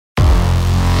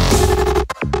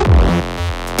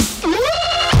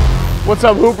What's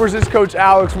up, Hoopers? It's Coach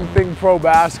Alex from THINCPRO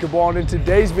Basketball, and in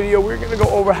today's video, we're going to go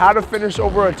over how to finish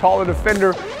over a taller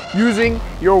defender using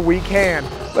your weak hand.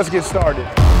 Let's get started.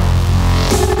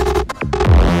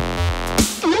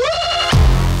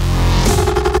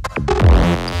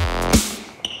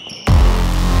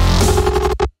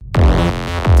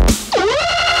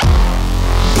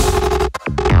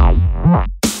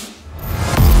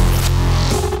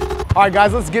 All right,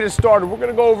 guys, let's get it started. We're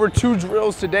gonna go over 2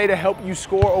 drills today to help you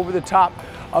score over the top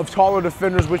of taller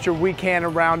defenders with your weak hand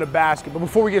around the basket. But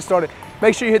before we get started,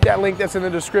 make sure you hit that link that's in the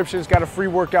description. It's got a free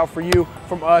workout for you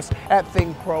from us at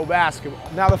THINCPRO Basketball.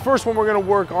 Now, the first one we're gonna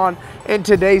work on in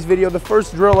today's video, the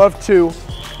first drill of 2,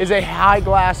 is a high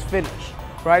glass finish,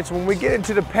 right? So when we get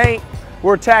into the paint,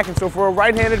 we're attacking. So for a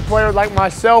right-handed player like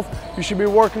myself, you should be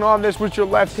working on this with your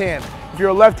left hand. If you're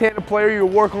a left-handed player, you'll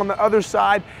work on the other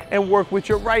side and work with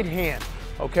your right hand.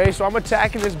 Okay, so I'm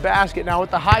attacking this basket. Now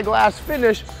with the high glass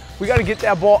finish, we gotta get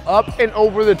that ball up and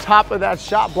over the top of that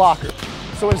shot blocker.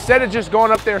 So instead of just going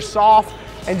up there soft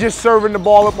and just serving the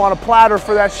ball up on a platter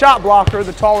for that shot blocker,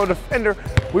 the taller defender,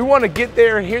 we wanna get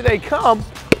there, and here they come.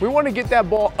 We wanna get that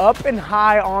ball up and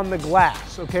high on the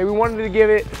glass, okay? We wanted to get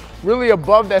it really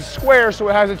above that square so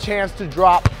it has a chance to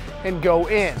drop and go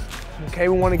in. Okay,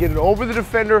 we want to get it over the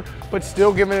defender, but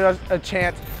still giving it a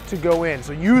chance to go in.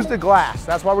 So use the glass.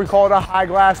 That's why we call it a high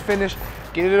glass finish.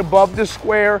 Get it above the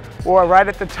square or right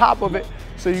at the top of it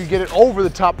so you get it over the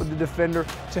top of the defender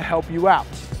to help you out.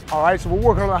 All right, so we're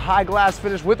working on a high glass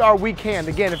finish with our weak hand.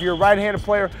 Again, if you're a right-handed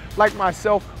player like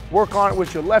myself, work on it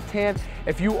with your left hand.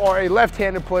 If you are a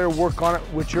left-handed player, work on it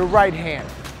with your right hand.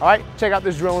 All right, check out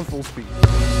this drill in full speed.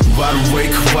 Wide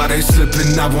awake, while they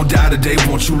slipping, I won't die today,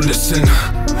 won't you listen?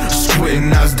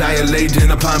 Squinting, eyes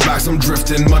dilating, a pine box, I'm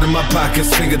drifting. Mud in my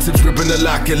pockets, fingertips gripping the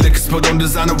locket. Liquors put on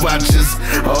designer watches.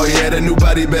 Oh yeah, that new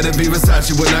body better be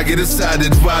Versace when I get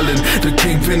excited. Wildin', the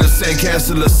kingpin of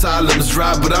sandcastle asylums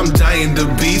dry, but I'm dying to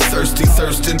be thirsty,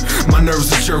 thirsting. My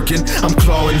nerves are jerking, I'm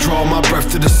clawing, draw my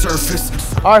breath to the surface.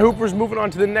 All right, Hoopers, moving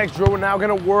on to the next drill. We're now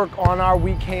gonna work on our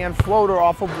weak hand floater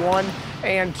off of 1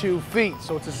 and 2 feet.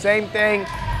 So it's the same thing.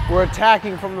 We're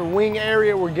attacking from the wing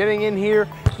area. We're getting in here.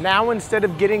 Now, instead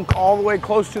of getting all the way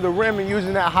close to the rim and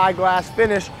using that high glass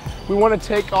finish, we want to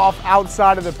take off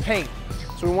outside of the paint.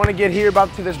 So we want to get here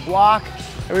about to this block,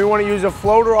 and we want to use a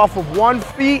floater off of 1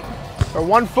 foot,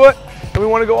 and we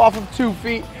want to go off of 2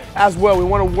 feet as well. We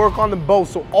want to work on them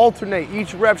both, so alternate.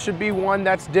 Each rep should be one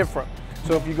that's different.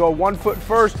 So if you go 1 foot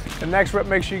first, the next rep,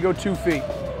 make sure you go 2 feet.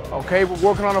 Okay, we're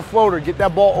working on a floater. Get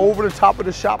that ball over the top of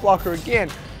the shot blocker again.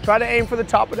 Try to aim for the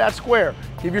top of that square.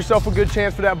 Give yourself a good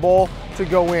chance for that ball to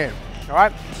go in. All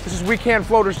right, this is weak hand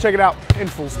floaters. Check it out in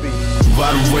full speed.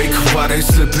 Wide awake, while they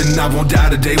slipping, I won't die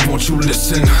today, won't you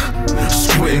listen?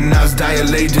 Squinting, eyes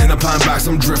dilating, a pine box,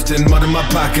 I'm drifting. Mud in my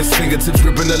pockets, fingertips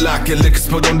gripping the locket. Liquors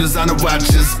put on designer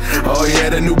watches. Oh yeah,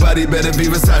 that new body better be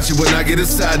Versace when I get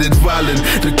excited. Wildin',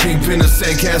 the kingpin of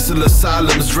sandcastle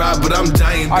asylums dry, but I'm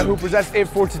dying. All right, Hoopers, that's it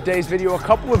for today's video. A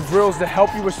couple of drills to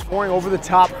help you with scoring over the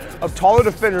top of taller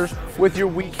defenders with your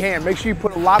weak hand. Make sure you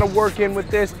put a lot of work in with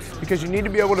this because you need to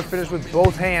be able to finish with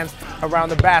both hands around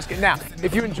the basket. Now,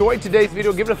 if you enjoyed today's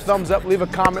video, give it a thumbs up, leave a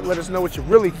comment, let us know what you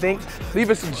really think. Leave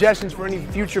us suggestions for any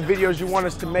future videos you want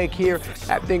us to make here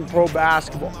at THINCPRO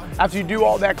Basketball. After you do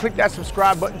all that, click that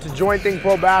subscribe button to join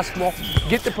THINCPRO Basketball.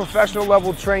 Get the professional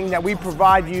level training that we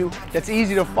provide you that's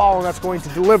easy to follow and that's going to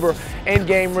deliver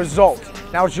in-game results.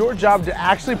 Now it's your job to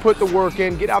actually put the work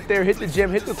in, get out there, hit the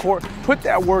gym, hit the court, put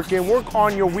that work in, work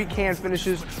on your weak hand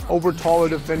finishes over taller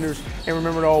defenders, and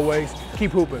remember to always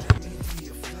keep hooping.